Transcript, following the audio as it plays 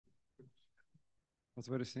Let's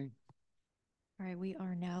wait to see. All right, we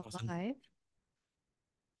are now Awesome. live.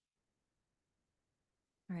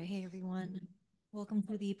 All right, hey everyone. Welcome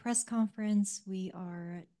to the press conference. We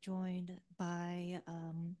are joined by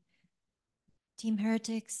Team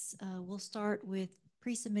Heretics. We'll start with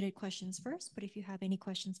pre-submitted questions first, but if you have any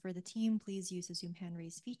questions for the team, please use the Zoom hand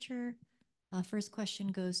raise feature. First question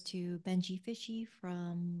goes to Benji Fishy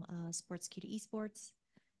from Sports Key to Esports.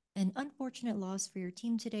 An unfortunate loss for your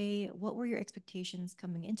team today. What were your expectations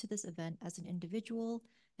coming into this event as an individual?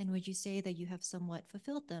 And would you say that you have somewhat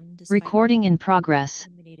fulfilled them despite Recording in progress.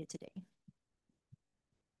 eliminated today?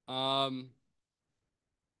 Um,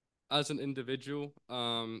 as an individual,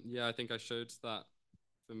 yeah, I think I showed that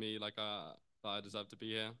for me, like, that I deserve to be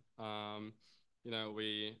here. I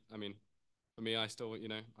mean, for me, I still,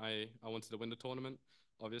 I wanted to win the tournament,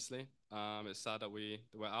 obviously. It's sad that we're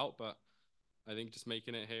out, but I think just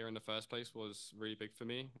making it here in the first place was really big for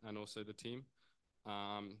me and also the team.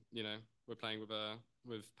 We're playing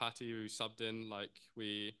with Patty who subbed in. Like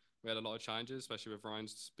we had a lot of challenges, especially with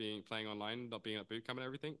Ryan's playing online, not being at boot camp and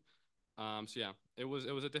everything. So yeah, it was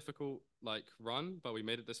a difficult like run, but we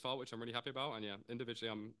made it this far, which I'm really happy about. And yeah,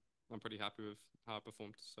 individually, I'm pretty happy with how I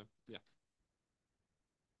performed. So yeah.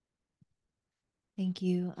 Thank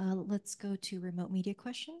you. Let's go to remote media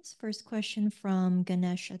questions. First question from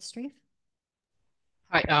Ganesh at Strafe.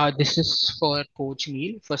 Hi, this is for Coach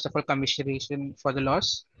Neil. First of all, commiseration for the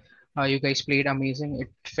loss. You guys played amazing. It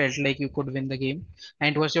felt like you could win the game,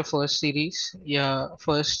 and it was your first series, your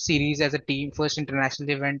first series as a team, first international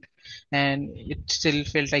event, and it still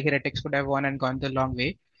felt like Heretics could have won and gone the long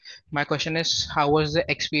way. My question is, how was the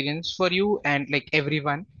experience for you and like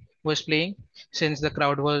everyone was playing since the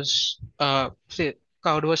crowd was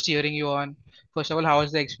cheering you on? First of all, how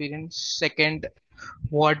was the experience? Second,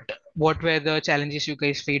 what were the challenges you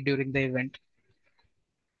guys faced during the event?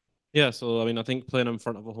 Yeah, so I mean, I think playing in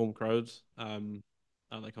front of a home crowd, at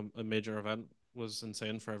like a major event was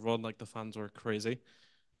insane for everyone. Like the fans were crazy.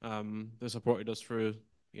 They supported us through,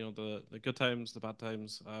 the good times, the bad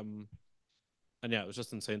times. And yeah, it was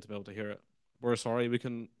just insane to be able to hear it. We're sorry we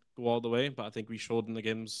can go all the way, but I think we showed in the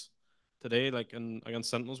games today, like in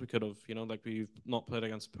against Sentinels, we could have, like we've not played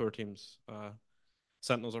against poor teams.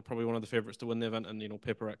 Sentinels are probably one of the favorites to win the event, and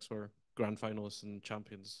PRX were grand finalists and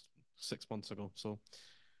champions 6 months ago. So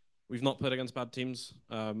we've not played against bad teams,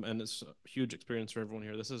 and it's a huge experience for everyone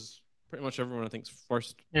here. This is pretty much everyone I think's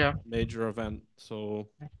first Yeah, major event. So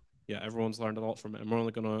yeah, everyone's learned a lot from it, and we're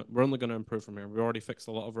only gonna improve from here. We already fixed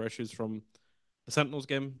a lot of our issues from the Sentinels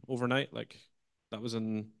game overnight. Like that was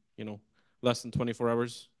in less than 24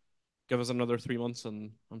 hours. Give us another 3 months,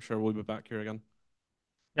 and I'm sure we'll be back here again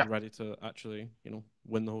yeah, and ready to actually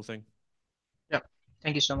win the whole thing. yeah.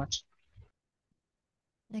 Thank you so much.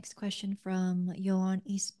 Next question from Johan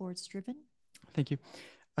Esports Driven. Thank you.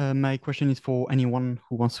 My question is for anyone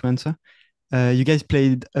who wants to answer. You guys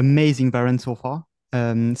played amazing Valorant so far.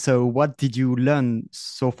 So what did you learn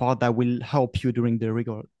so far that will help you during the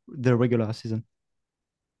regular season?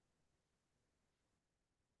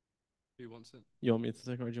 Who wants it? You want me to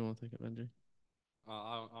take it, or do you want to take it, Benji?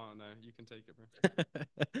 I don't know. You can take it,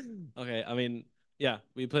 bro. Okay, I mean, yeah,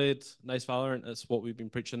 we played nice Valorant. It's what we've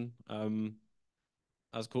been preaching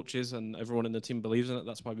as coaches, and everyone in the team believes in it.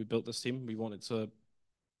 That's why we built this team. We wanted to,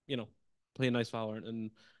 you know, play nice Valorant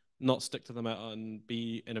and not stick to the meta and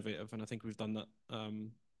be innovative. And I think we've done that.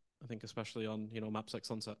 I think especially on maps like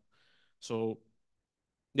Sunset. So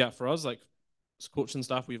yeah, for us, like as coaching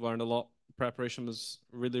staff, we've learned a lot. Preparation was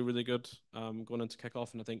really, really good going into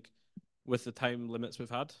kickoff, and I think with the time limits we've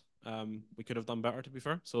had, we could have done better. To be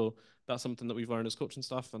fair, so that's something that we've learned as coaching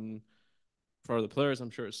staff, and for the players, I'm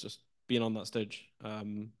sure it's just being on that stage,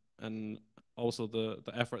 and also the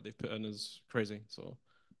effort they've put in is crazy. So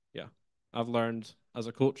yeah, I've learned as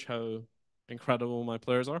a coach how incredible my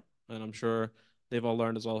players are, and I'm sure they've all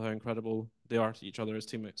learned as well how incredible they are to each other as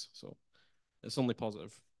teammates. So it's only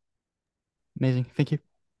positive. Amazing. Thank you.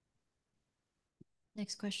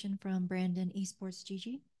 Next question from Brandon Esports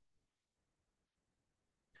GG.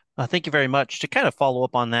 Thank you very much. To kind of follow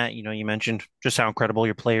up on that, you mentioned just how incredible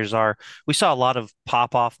your players are. We saw a lot of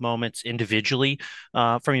pop-off moments individually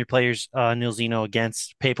from your players, Nil Zeno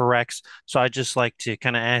against PaperX. So I'd just like to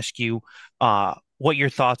kind of ask you what your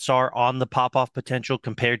thoughts are on the pop-off potential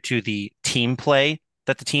compared to the team play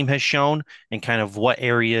that the team has shown, and kind of what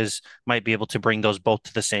areas might be able to bring those both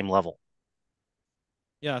to the same level.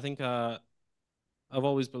 Yeah, I think I've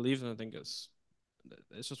always believed, and I think it's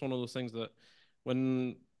just one of those things that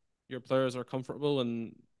when your players are comfortable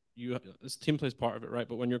and this team plays part of it, right?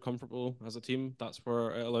 But when you're comfortable as a team, that's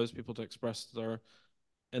where it allows people to express their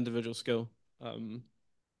individual skill.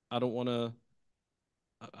 I don't want to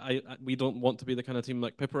we don't want to be the kind of team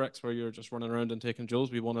like PRX where you're just running around and taking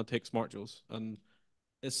duels. We want to take smart duels, and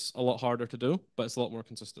it's a lot harder to do, but it's a lot more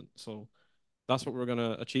consistent. So that's what we're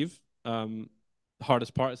gonna achieve. The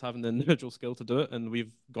hardest part is having the individual skill to do it, and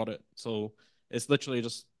we've got it. So it's literally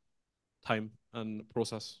just time and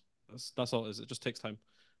process. That's all it is. It just takes time.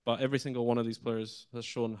 But every single one of these players has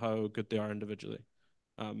shown how good they are individually,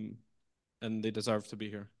 and they deserve to be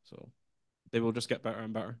here. So they will just get better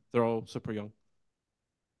and better. They're all super young.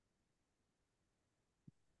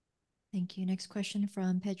 Thank you. Next question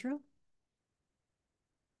from Pedro.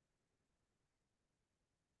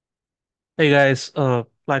 Hey guys,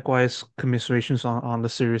 likewise, commiserations on the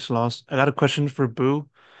series loss. I got a question for Boo.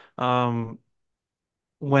 Um,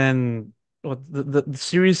 when the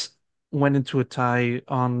series went into a tie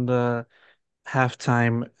on the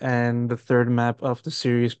halftime and the third map of the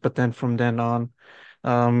series, but then from then on,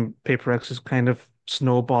 Paper X has kind of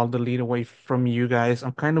snowballed the lead away from you guys.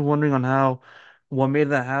 I'm kind of wondering on what made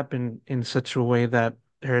that happen in such a way that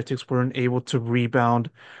Heretics weren't able to rebound,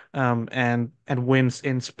 and wins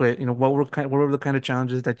in split. You know, what were the kind of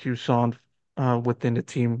challenges that you saw within the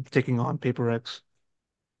team taking on Paper X?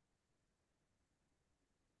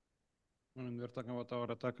 I mean, we're talking about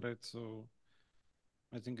our attack, right? So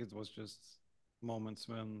I think it was just moments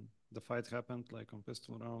when the fight happened, like on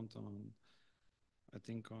pistol round, I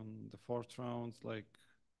think on the fourth round, like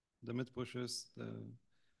the mid pushes,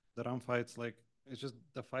 the round fights, like it's just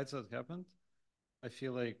the fights that happened. I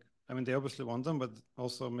feel like, I mean, they obviously won them, but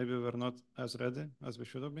also maybe we're not as ready as we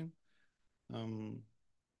should have been.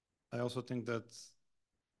 I also think that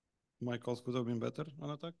my calls could have been better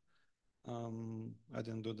on attack. I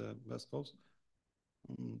didn't do the best calls.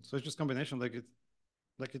 So it's just combination, like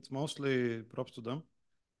it's mostly props to them,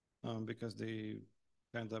 because they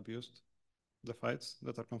kind of abused the fights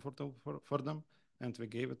that are comfortable for them, and we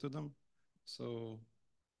gave it to them. So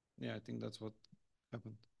yeah, I think that's what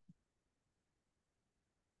happened.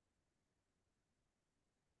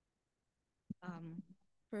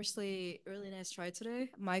 Firstly, really nice try today.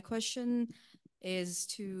 My question is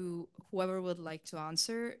to whoever would like to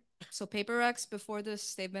answer. So PaperX, before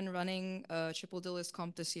this, they've been running a triple duelist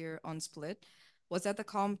comp this year on Split. Was that the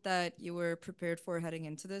comp that you were prepared for heading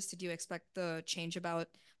into this? Did you expect the change about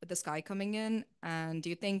with the Sky coming in? And do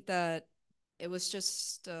you think that it was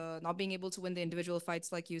just not being able to win the individual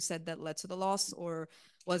fights like you said that led to the loss? Or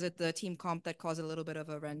was it the team comp that caused a little bit of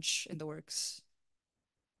a wrench in the works?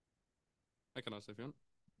 I can answer if you want.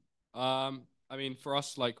 I mean, for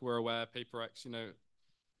us, like we're aware, PaperX,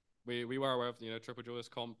 we were aware of triple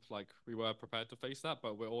duelist comp, like we were prepared to face that,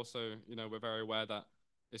 but we're also we're very aware that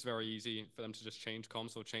it's very easy for them to just change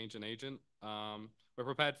comps or change an agent. We're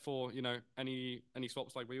prepared for any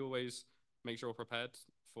swaps. Like we always make sure we're prepared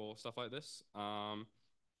for stuff like this. I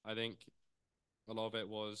think a lot of it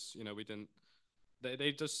was we didn't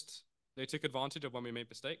they took advantage of when we made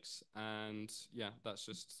mistakes, and yeah, this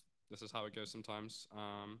is how it goes sometimes.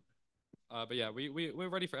 But yeah, we're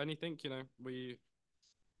ready for anything. We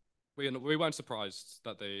weren't surprised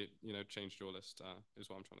that they changed your list. Is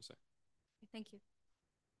what I'm trying to say. Thank you.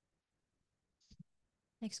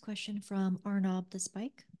 Next question from Arnob the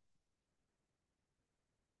Spike.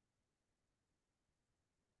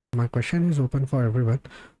 My question is open for everyone.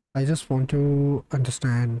 I just want to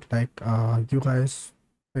understand, like, you guys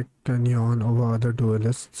pick Neon over other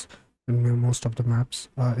duelists in most of the maps.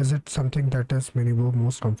 Is it something that is Minibo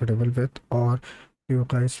most comfortable with, or do you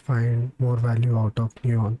guys find more value out of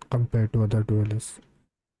Neon compared to other duelists?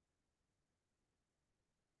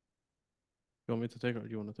 You want me to take it, or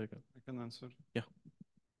do you want to take it? I can answer. Yeah.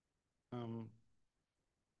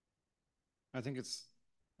 I think it's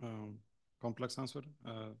complex answer.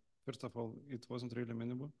 First of all, it wasn't really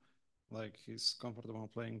minimal. Like he's comfortable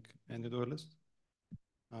playing any duelist.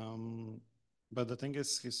 But the thing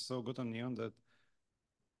is, he's so good on Neon that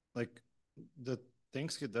like the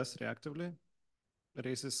things he does reactively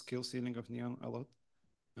raises skill ceiling of Neon a lot.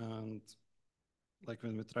 And like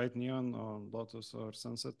when we tried Neon on Lotus or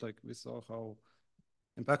Sunset, like we saw how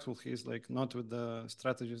impactful he is, like not with the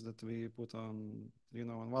strategies that we put on,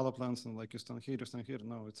 on Valor plans and like you stand here, you stand here.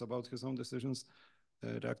 No, it's about his own decisions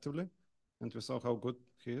reactively. And we saw how good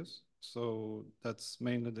he is. So that's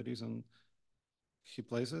mainly the reason he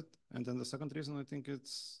plays it. And then the second reason, I think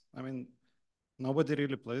I mean, nobody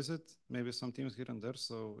really plays it. Maybe some teams here and there.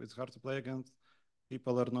 So it's hard to play against.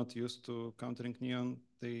 People are not used to countering Neon.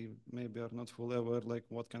 They maybe are not fully aware, like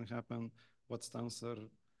what can happen, what stunts are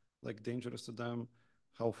like dangerous to them,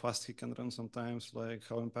 how fast he can run sometimes, like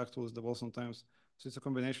how impactful is the ball sometimes. So it's a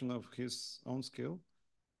combination of his own skill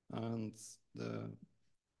and the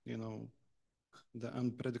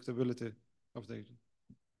unpredictability of the agent.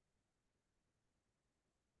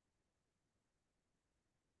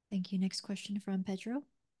 Thank you. Next question from Pedro.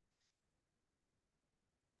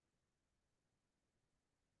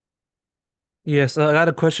 Yes, I got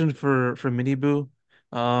a question for Miniboo.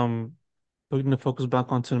 Um, Putting the focus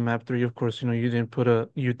back onto the map three, of course, you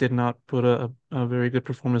did not put a very good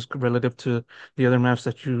performance relative to the other maps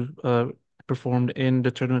that you performed in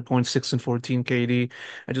the tournament, going 6 and 14 KD.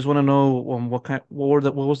 I just want to know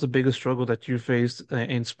what was the biggest struggle that you faced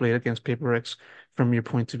in Split against Paper X from your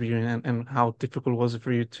point of view, and how difficult was it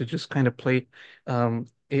for you to just kind of play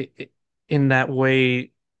it in that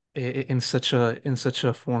way in such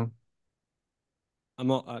a form? I'm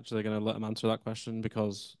not actually going to let him answer that question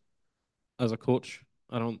because, as a coach,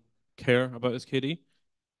 I don't care about his KD.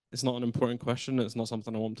 It's not an important question. It's not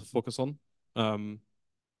something I want to focus on.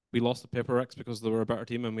 We lost the Paper X because they were a better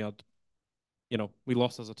team, and we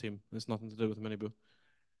lost as a team. It's nothing to do with Miniboo.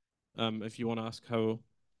 If you want to ask how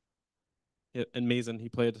amazing he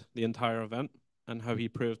played the entire event and how he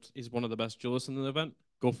proved he's one of the best duelists in the event,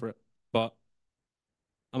 go for it. But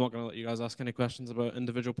I'm not going to let you guys ask any questions about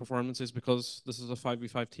individual performances because this is a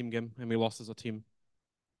 5v5 team game and we lost as a team.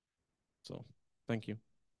 So, thank you.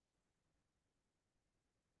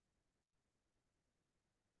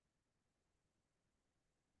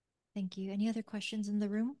 Thank you. Any other questions in the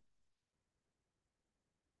room?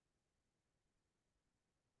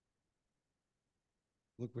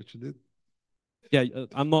 Look what you did. Yeah,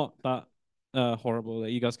 I'm not that horrible.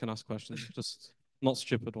 You guys can ask questions, just not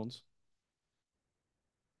stupid ones.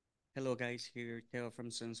 Hello guys, here Theo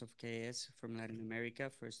from Sons of KS from Latin America.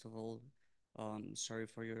 First of all, sorry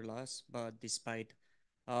for your loss, but despite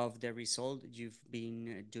of the result, you've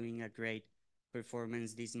been doing a great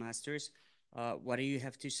performance these Masters. What do you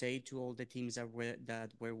have to say to all the teams that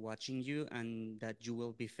were watching you and that you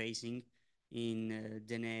will be facing in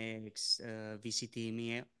the next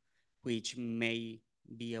VCT which may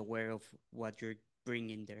be aware of what you're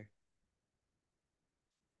bringing there?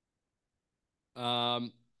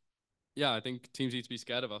 Yeah, I think teams need to be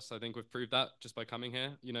scared of us. I think we've proved that just by coming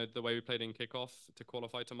here. You know, the way we played in kickoff to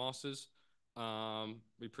qualify to Masters,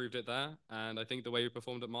 we proved it there. And I think the way we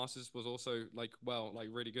performed at Masters was also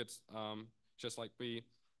really good. Just like we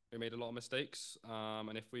made a lot of mistakes.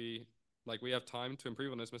 And if we have time to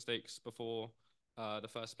improve on those mistakes before the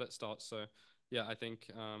first split starts. So yeah, I think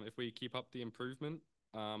if we keep up the improvement,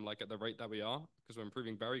 at the rate that we are, because we're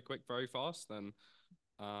improving very quick, very fast, then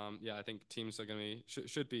yeah, I think teams are gonna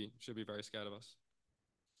should be very scared of us.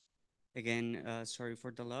 Again, sorry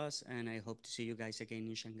for the loss, and I hope to see you guys again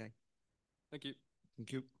in Shanghai. Thank you.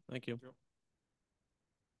 Thank you. Thank you.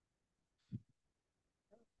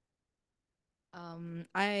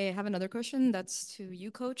 I have another question that's to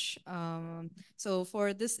you, Coach. So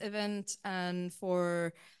for this event and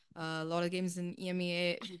for a lot of games in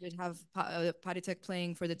EMEA, we did have Tech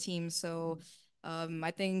playing for the team. So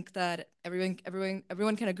I think that everyone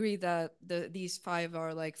can agree that these five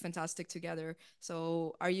are like fantastic together.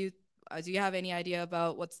 So do you have any idea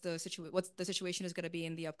about what's the situation is going to be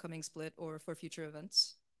in the upcoming split or for future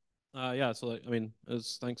events? Yeah, so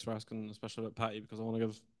thanks for asking, especially about Patty, because I want to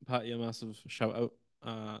give Patty a massive shout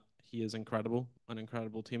out. He is incredible, an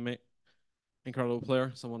incredible teammate, incredible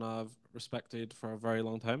player, someone I've respected for a very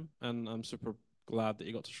long time, and I'm super glad that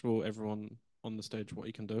he got to show everyone on the stage what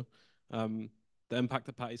he can do. The impact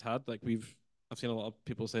that Patty's had, I've seen a lot of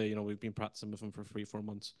people say, we've been practicing with him for 3-4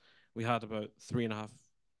 months. We had about 3.5,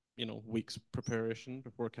 weeks preparation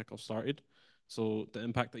before kickoff started. So the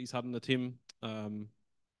impact that he's had on the team,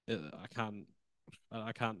 I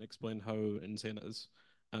can't explain how insane it is,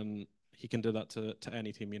 and he can do that to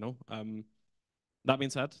any team. That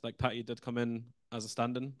being said, Patty did come in as a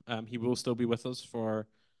stand-in. He will still be with us for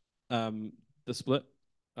the split.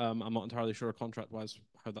 I'm not entirely sure contract-wise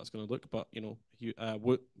how that's going to look, but he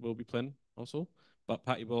will be playing also. But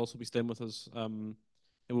Patty will also be staying with us.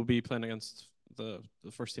 It will be playing against the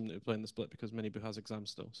first team that we play in the split because Miniboo has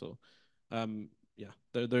exams still. So yeah,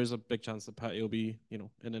 there's a big chance that Patty will be in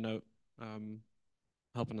and out,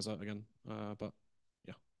 helping us out again. But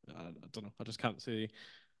yeah, I don't know.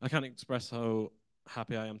 I can't express how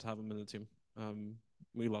happy I am to have him in the team.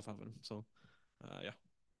 We love having him. So yeah.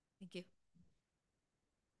 Thank you.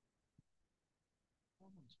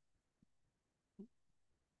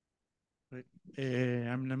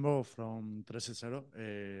 I'm Lembo from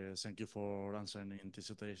 360. Thank you for answering in this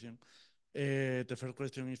situation. The first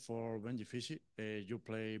question is for Benji Fishy. You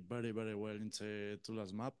play very, very well in the two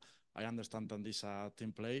last map. I understand that this is a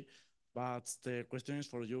team play, but the question is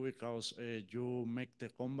for you because you make the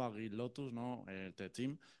comeback in Lotus, no, the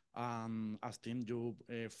team, and as team you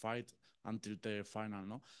fight until the final,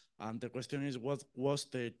 no. And the question is, what was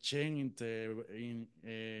the change in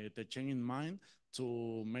the change in mind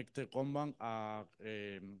to make the comeback,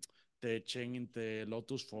 the changing the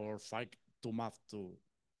Lotus for 5 to math too?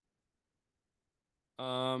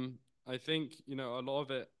 I think, you know, a lot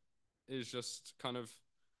of it is just kind of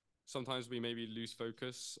sometimes we maybe lose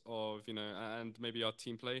focus of, you know, and maybe our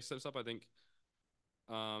team play slips up. I think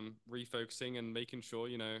refocusing and making sure,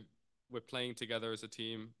 you know, we're playing together as a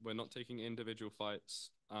team. We're not taking individual fights.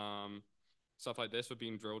 Stuff like this, we're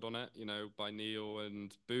being drilled on it, you know, by Neil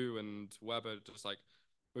and Boo and Weber. Just like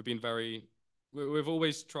we've been very, we've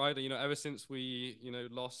always tried, you know, ever since we, you know,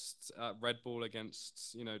 lost at Red Bull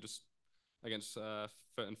against, you know, just against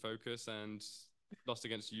Foot and Focus and lost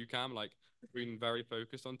against UCAM. Like we've been very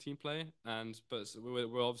focused on team play, and but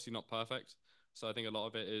we're obviously not perfect. So I think a lot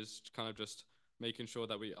of it is kind of just making sure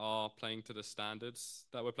that we are playing to the standards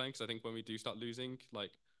that we're playing. Because I think when we do start losing,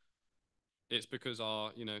 like it's because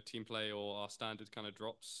our, you know, team play or our standard kind of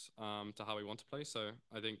drops to how we want to play. So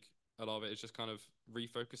I think a lot of it is just kind of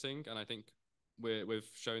refocusing, and I think we've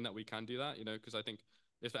shown that we can do that. You know, because I think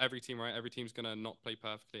it's for every team, right? Every team's gonna not play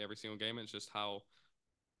perfectly every single game. It's just how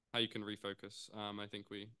you can refocus. I think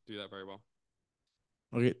we do that very well.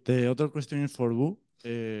 Okay, the other question is for you,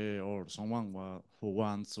 or someone who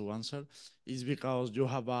wants to answer, is because you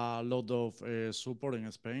have a lot of support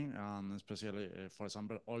in Spain, and especially, for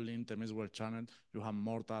example, only in the World channel, you have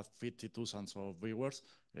more than 50,000 of viewers,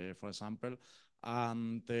 for example.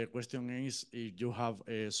 And the question is if you have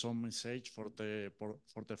some message for the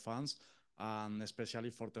fans, and especially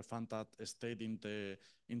for the fans that stayed in the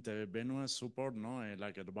venue support, no,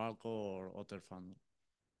 like El Balco or other fans.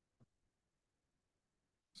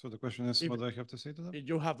 So the question is, what do I have to say to them? If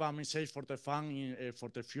you have a message for the fan for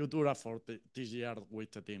the future for this year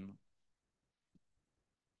with the team.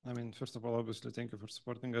 I mean, first of all, obviously, thank you for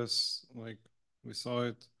supporting us. Like we saw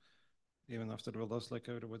it, even after we lost, like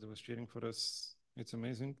everybody was cheering for us. It's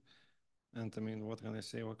amazing. And I mean, what can I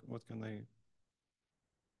say? What can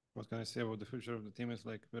I say about the future of the team? Is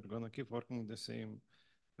like we're gonna keep working with the same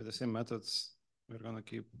methods. We're gonna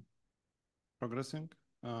keep progressing.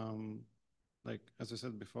 Like as I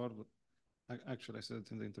said before, actually I said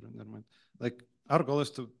it in the intro. Never mind. Like our goal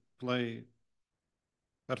is to play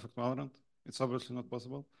perfect Valorant. It's obviously not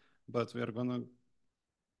possible, but we are gonna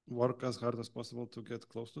work as hard as possible to get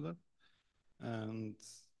close to that. And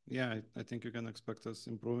yeah, I think you can expect us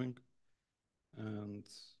improving. And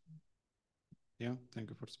yeah,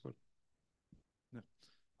 thank you for support. Yeah.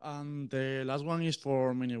 And the last one is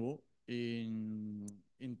for Minibu. In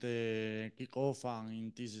the kickoff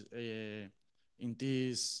and in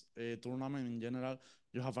this tournament in general,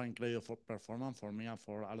 you have an incredible performance for me and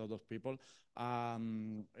for a lot of people.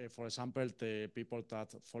 For example, the people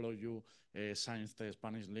that follow you since the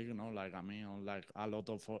Spanish league, you know, like I mean, like a lot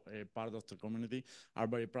of part of the community are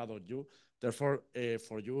very proud of you. Therefore,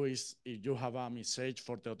 for you is if you have a message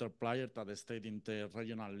for the other players that stayed in the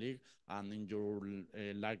regional league and in your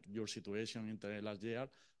like your situation in the last year,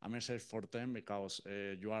 a message for them because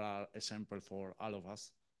you are an example for all of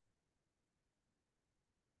us.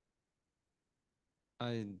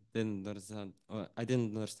 I didn't understand. I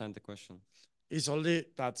didn't understand the question. It's only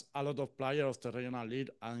that a lot of players of the regional league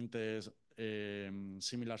are in the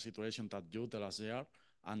similar situation that you the last year,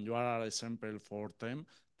 and you are an example for them.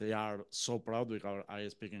 They are so proud because I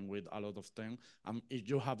speaking with a lot of them. If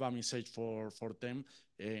you have a message for them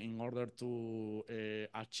in order to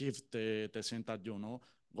achieve the same that you know,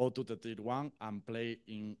 go to the tier one and play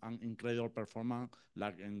in an incredible performance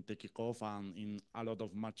like in the kickoff and in a lot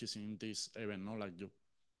of matches in this event, no, like you.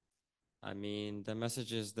 I mean, the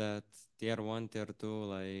message is that tier one, tier two,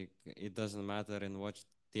 like it doesn't matter in what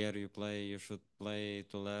tier you play. You should play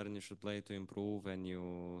to learn. You should play to improve, and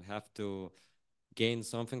you have to gain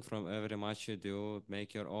something from every match you do.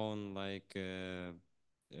 Make your own like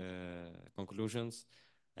conclusions,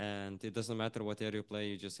 and it doesn't matter what tier you play.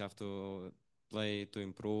 You just have to play to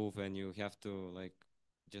improve, and you have to like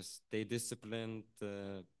just stay disciplined,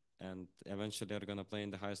 and eventually you're gonna play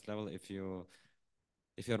in the highest level if you're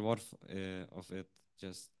worth of it.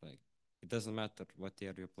 Just like it doesn't matter what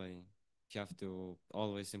tier you're playing. You have to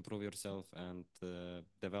always improve yourself and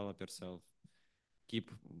develop yourself. Keep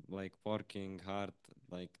like working hard.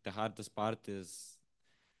 Like the hardest part is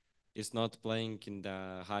not playing in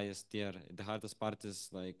the highest tier. The hardest part is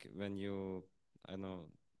like when you, I don't know,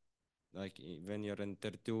 like when you're in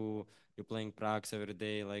tier two, you're playing PRX every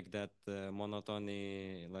day, like that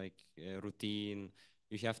monotony, like routine.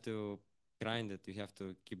 You have to grind it. You have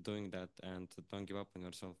to keep doing that and don't give up on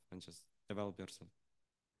yourself and just develop yourself.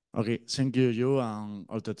 Okay, thank you, you and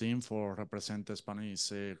all the team for represent the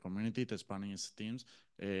Spanish community, the Spanish teams.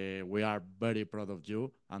 We are very proud of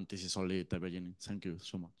you, and this is only the beginning. Thank you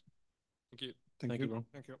so much. Thank you. Thank you, bro.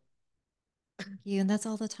 Thank you. Thank you. And that's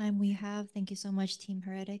all the time we have. Thank you so much, Team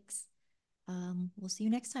Heretics. We'll see you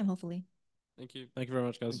next time, hopefully. Thank you. Thank you very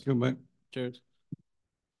much, guys. Thank you. Bye. Cheers.